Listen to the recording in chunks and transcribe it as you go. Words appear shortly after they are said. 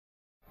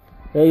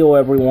Heyo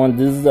everyone,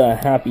 this is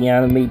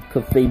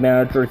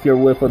HappyAnimaidCafeManager here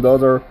with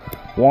another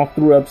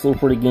walkthrough episode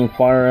for the game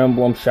Fire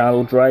Emblem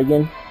Shadow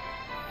Dragon.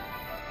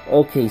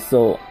 Okay,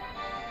 so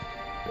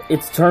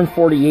it's turn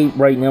 48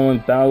 right now in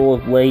Battle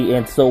of Lay,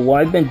 and so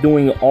what I've been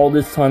doing all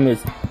this time is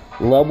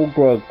level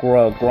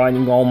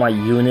grinding all my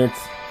units.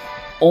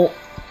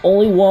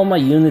 Only one of my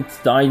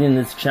units died in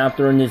this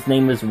chapter, and his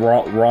name is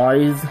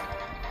Rise.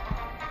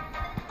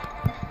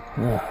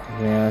 Oh,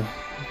 man.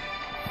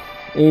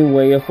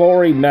 Anyway, I've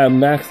already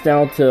maxed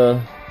out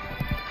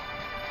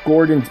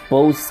Gordon's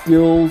bow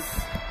skills.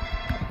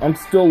 I'm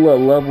still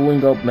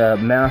leveling up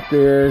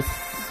Mathis,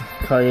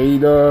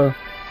 Kaeda,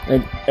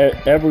 and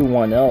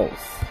everyone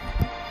else.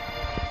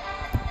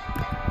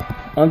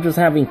 I'm just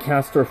having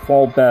Caster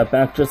fall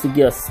back just to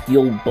get a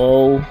steel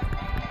bow.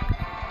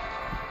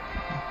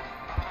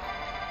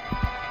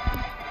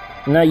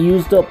 And I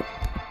used up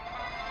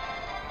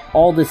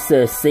all the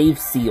save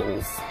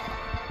seals.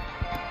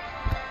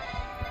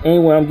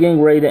 Anyway, I'm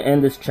getting ready to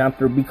end this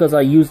chapter because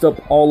I used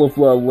up all of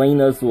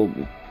Lena's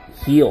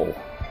heal.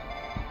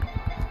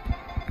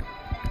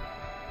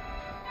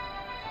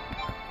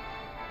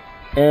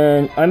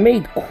 And I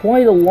made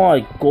quite a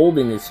lot of gold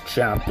in this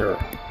chapter.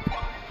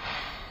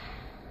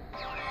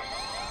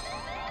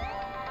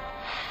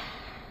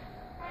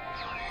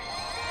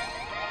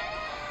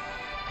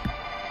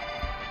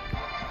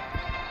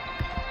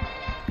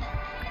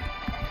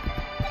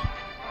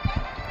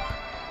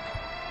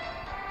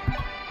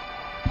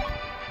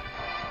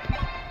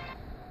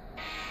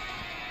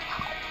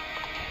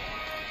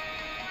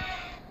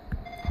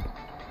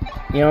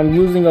 Yeah, I'm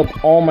using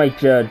up all my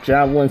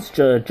javelins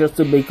just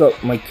to make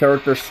up my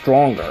character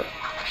stronger.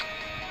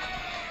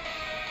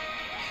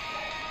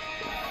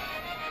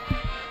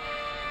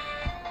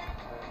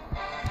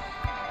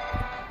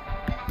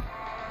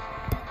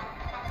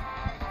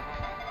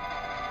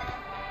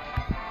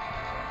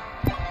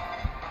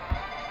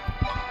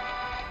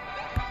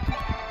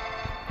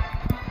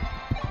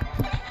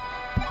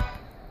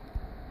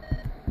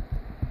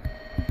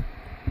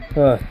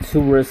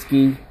 Too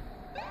risky.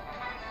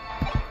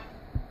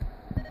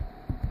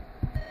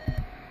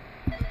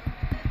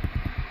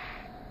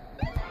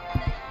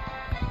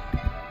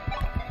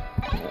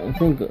 I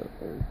think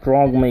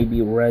Drog may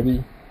be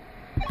ready.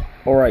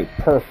 Alright,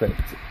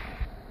 perfect.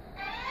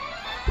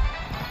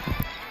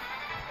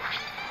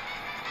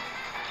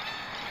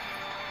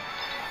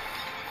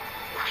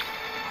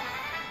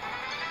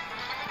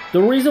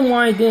 The reason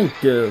why I didn't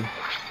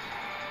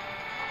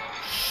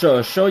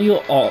show you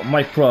all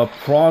my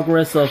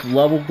progress of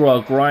level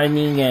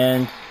grinding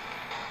and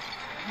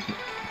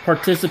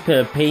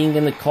participating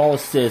in the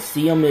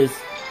Coliseum is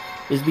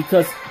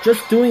because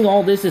just doing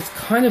all this is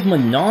kind of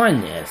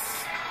monotonous.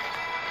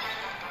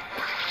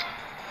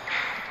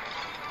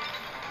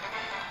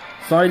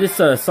 So I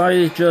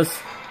decided to just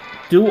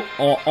do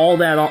all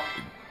that,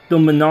 the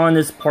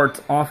monotonous parts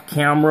off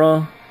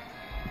camera,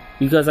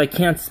 because I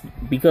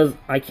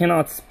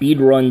cannot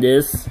speedrun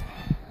this.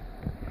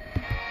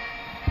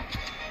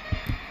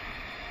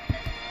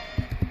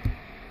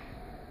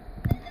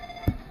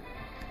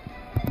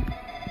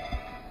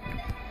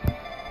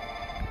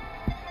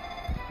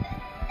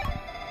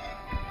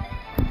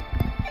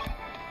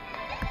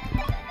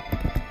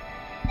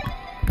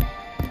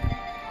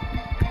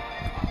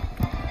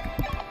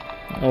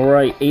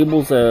 Alright,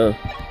 Abel's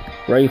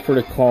ready for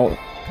the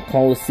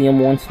Coliseum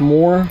once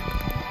more.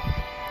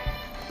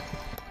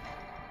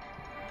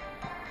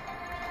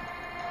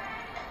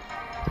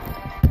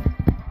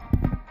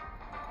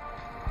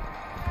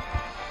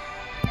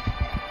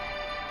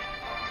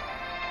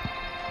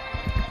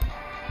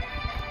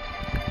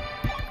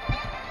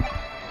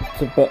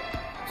 It's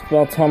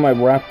about time I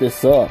wrap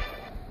this up.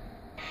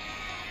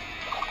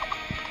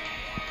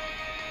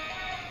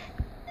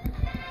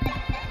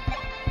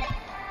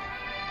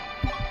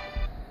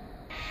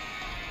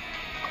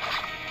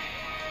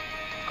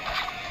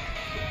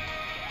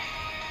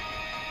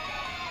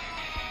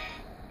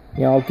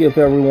 Yeah, I'll give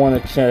everyone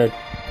a chance.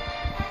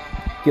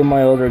 Give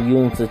my other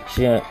units a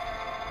chance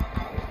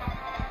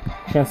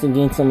to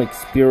gain some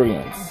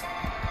experience.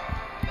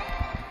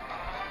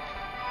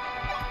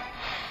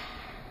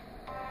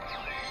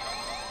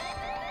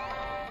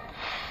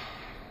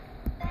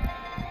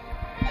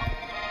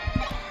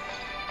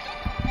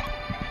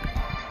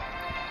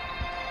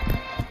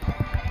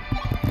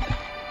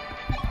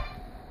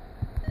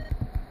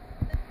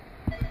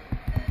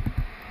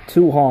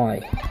 Too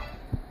high.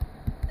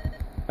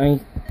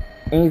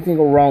 Anything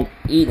around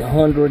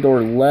 800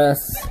 or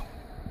less.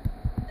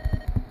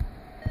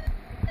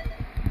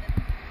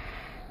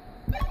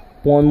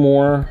 One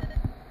more.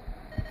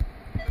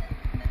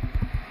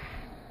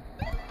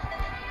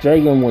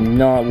 Dragon would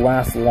not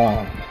last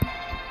long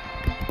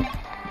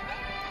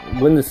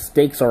when the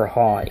stakes are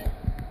high.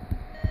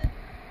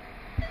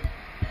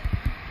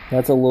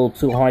 That's a little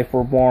too high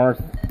for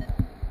Barth.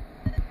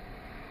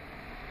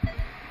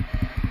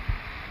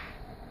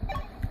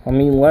 I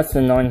mean, less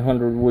than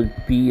 900 would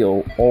be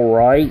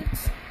alright.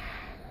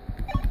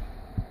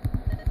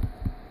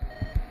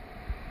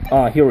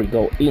 Here we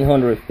go,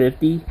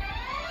 850.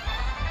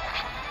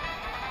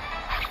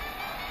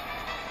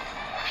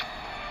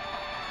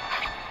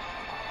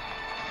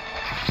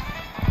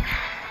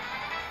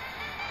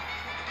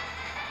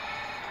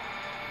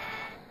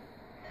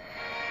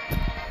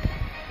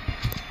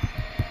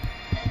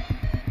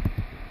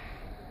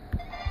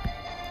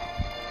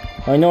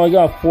 I know I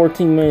got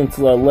 14 minutes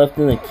left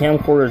in the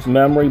camcorder's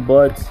memory,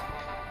 but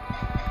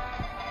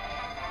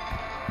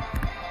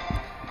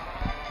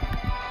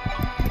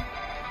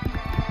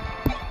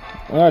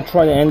I'm gonna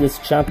try to end this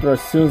chapter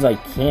as soon as I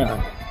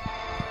can.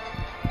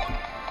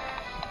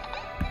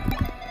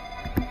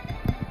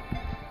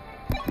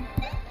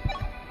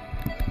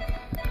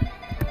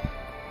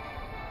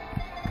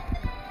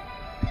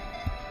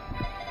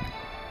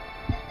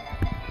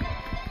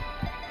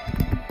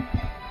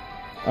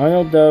 I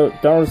know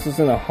that Darius is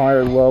in a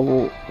higher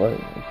level, but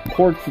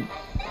Cord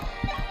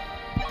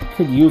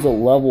could use a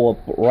level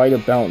up right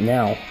about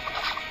now.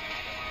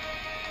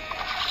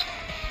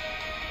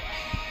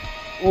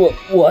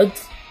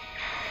 What?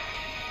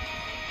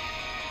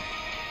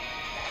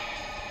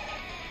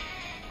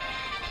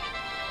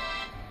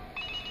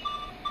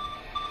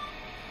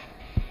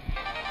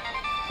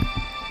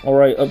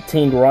 Alright,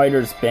 obtained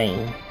Rider's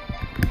Bane.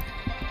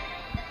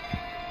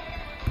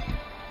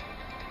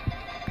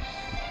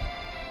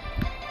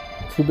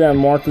 Too bad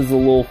Martha's a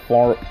little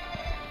far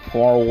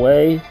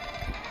away.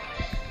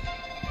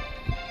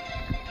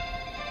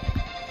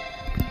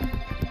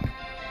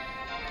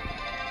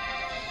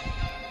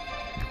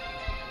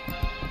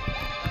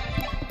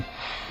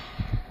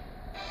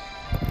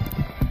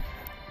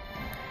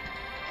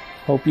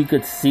 Hope you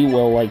could see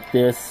well like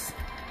this.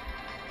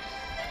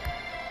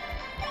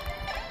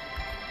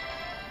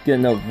 Get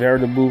enough Vera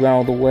to move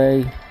out of the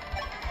way.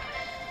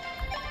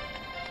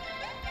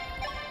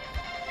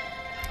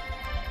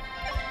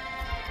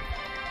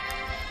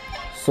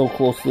 So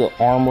close to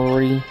the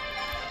armory.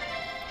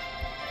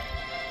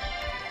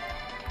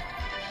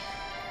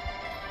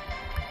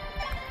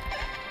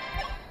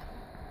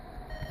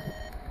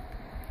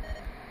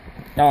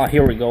 Ah,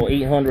 here we go,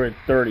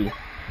 830.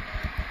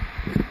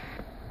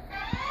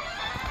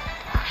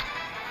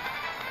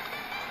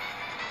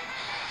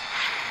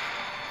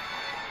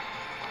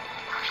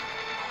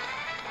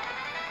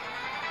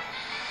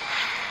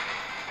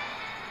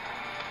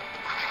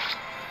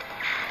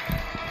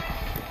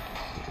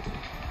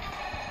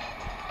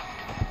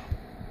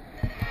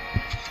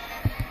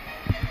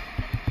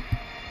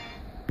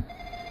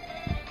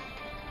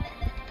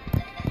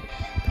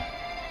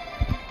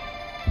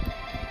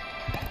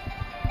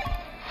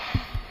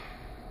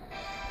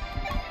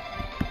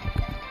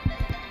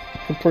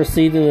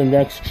 Proceed to the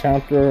next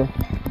chapter.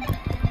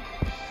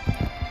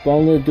 But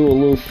I'm gonna do a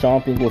little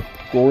shopping with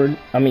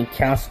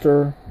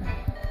Castor.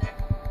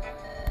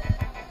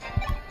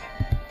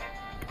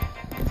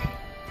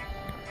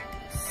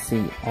 Let's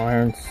see,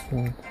 iron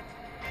sword.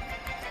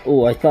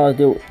 Oh, I thought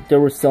they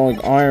were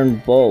selling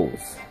iron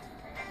bows.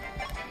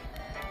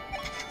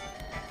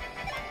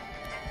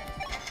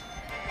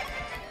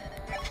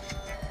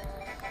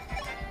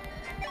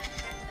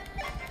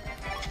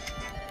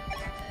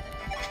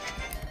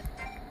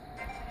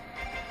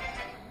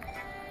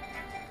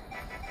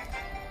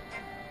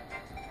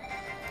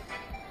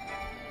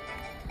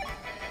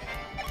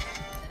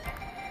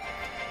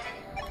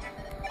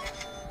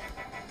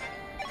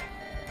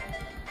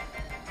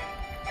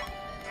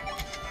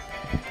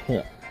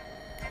 Yeah.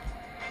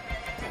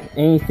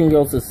 Anything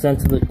else is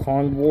sent to the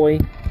convoy.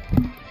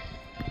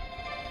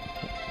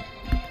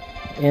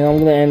 And I'm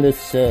gonna end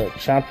this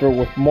chapter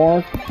with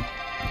Mark.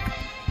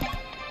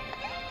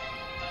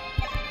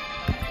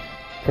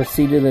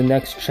 Proceed to the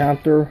next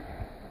chapter.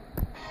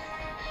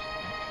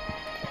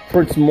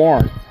 Prince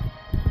Mark,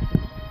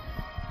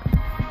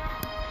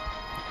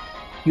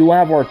 you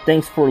have our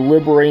thanks for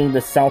liberating the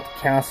South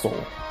Castle.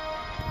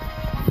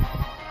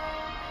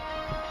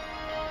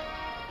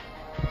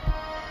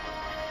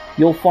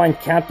 You'll find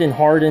Captain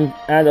Hardin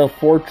at a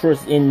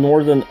fortress in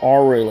northern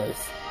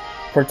Aurelis,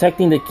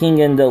 protecting the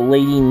king and the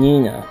Lady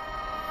Nina.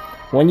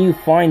 When you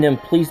find him,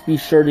 please be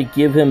sure to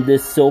give him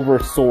this silver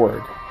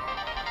sword.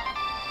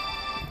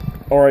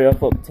 Alright,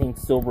 I've obtained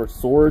silver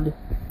sword.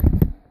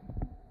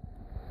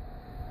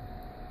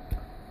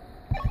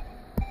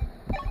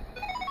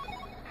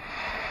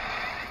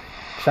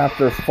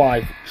 Chapter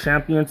 5,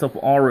 Champions of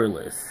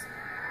Aurelis.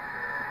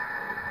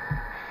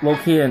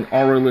 Located in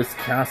Aurelis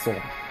Castle.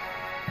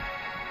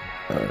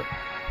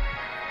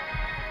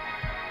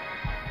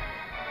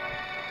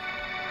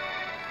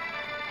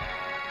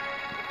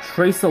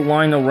 Trace a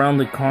line around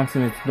the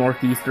continent's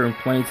northeastern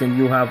plains and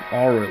you have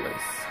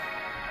Aurelis.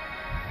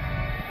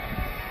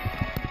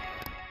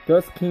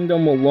 This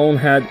kingdom alone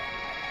had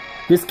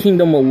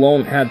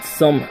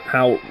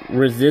somehow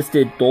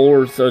resisted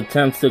Dolor's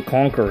attempts to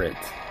conquer it.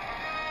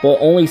 But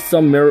only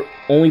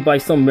by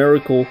some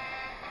miracle,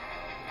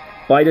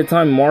 by the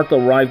time Martha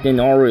arrived in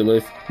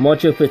Aurelis,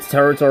 much of its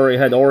territory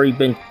had already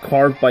been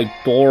carved by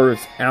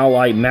Dolor's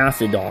ally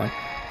Macedon.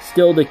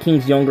 Still, the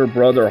king's younger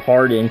brother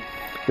Hardin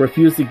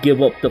refused to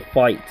give up the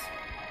fight.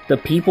 The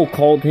people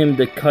called him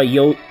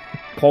Coyote,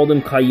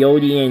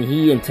 and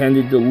he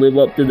intended to live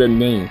up to the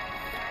name.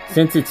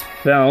 Since its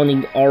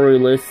founding,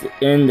 Aurelis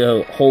and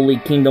the Holy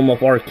Kingdom of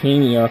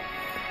Arcania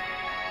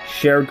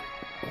shared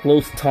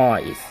close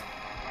ties.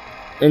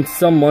 And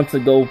some months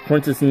ago,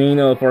 Princess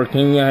Nina of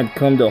Arcania had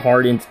come to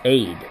Hardin's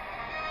aid.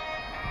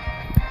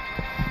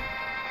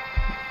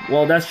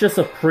 well, that's just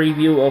a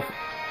preview of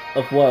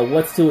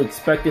what's to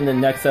expect in the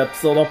next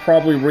episode. I'll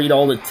probably read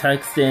all the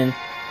text in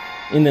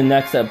the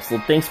next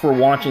episode. Thanks for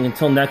watching.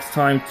 Until next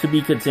time, to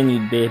be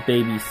continued,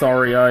 baby.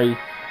 Sorry, I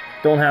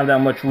don't have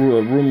that much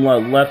room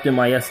left in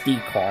my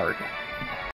SD card.